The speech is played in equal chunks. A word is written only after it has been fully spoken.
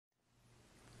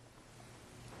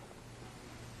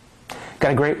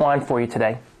Got a great wine for you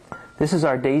today. This is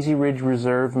our Daisy Ridge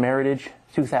Reserve Meritage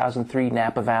 2003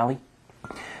 Napa Valley.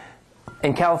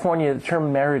 In California, the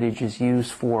term Meritage is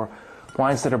used for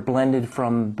wines that are blended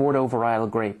from Bordeaux varietal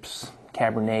grapes,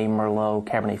 Cabernet, Merlot,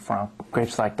 Cabernet Franc,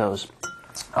 grapes like those.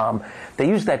 They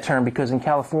use that term because in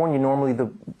California, normally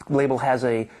the label has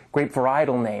a grape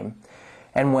varietal name.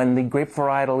 And when the grape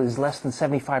varietal is less than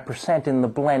 75% in the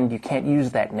blend, you can't use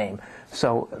that name.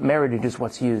 So Meritage is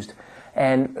what's used.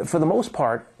 And for the most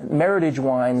part, Meritage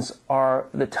wines are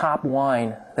the top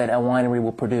wine that a winery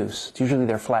will produce. It's usually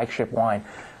their flagship wine.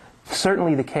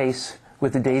 Certainly the case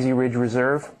with the Daisy Ridge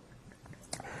Reserve.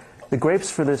 The grapes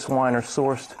for this wine are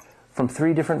sourced from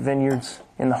 3 different vineyards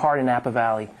in the heart of Napa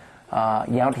Valley,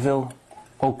 Yountville,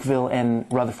 Oakville, and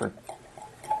Rutherford.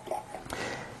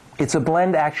 It's a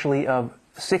blend actually of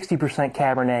 60%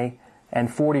 Cabernet and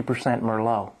 40%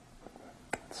 Merlot.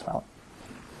 Smell it.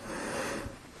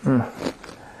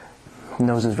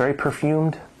 Nose is very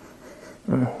perfumed.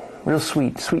 Real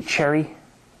sweet, sweet cherry.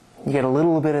 You get a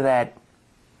little bit of that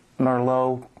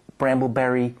Merlot,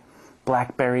 brambleberry,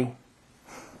 blackberry.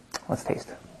 Let's taste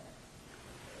it.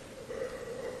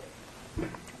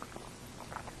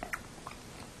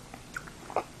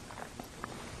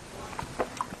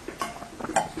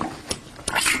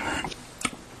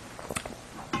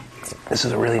 This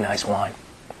is a really nice wine.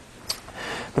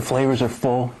 The flavors are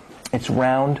full. It's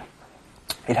round.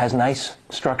 It has nice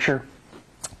structure,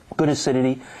 good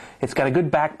acidity. It's got a good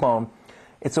backbone.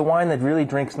 It's a wine that really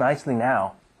drinks nicely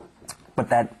now. But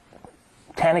that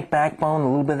tannic backbone, a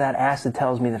little bit of that acid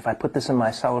tells me that if I put this in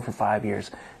my cellar for 5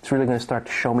 years, it's really going to start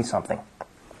to show me something.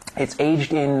 It's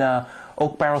aged in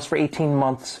oak barrels for 18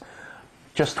 months.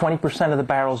 Just 20% of the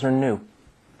barrels are new.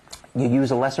 You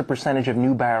use a lesser percentage of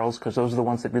new barrels because those are the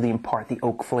ones that really impart the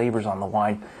oak flavors on the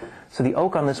wine. So the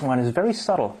oak on this wine is very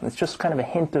subtle. It's just kind of a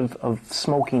hint of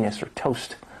smokiness or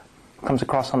toast. Comes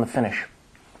across on the finish.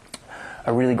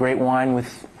 A really great wine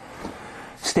with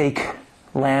steak,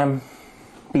 lamb,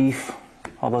 beef,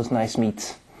 all those nice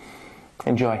meats.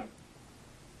 Enjoy.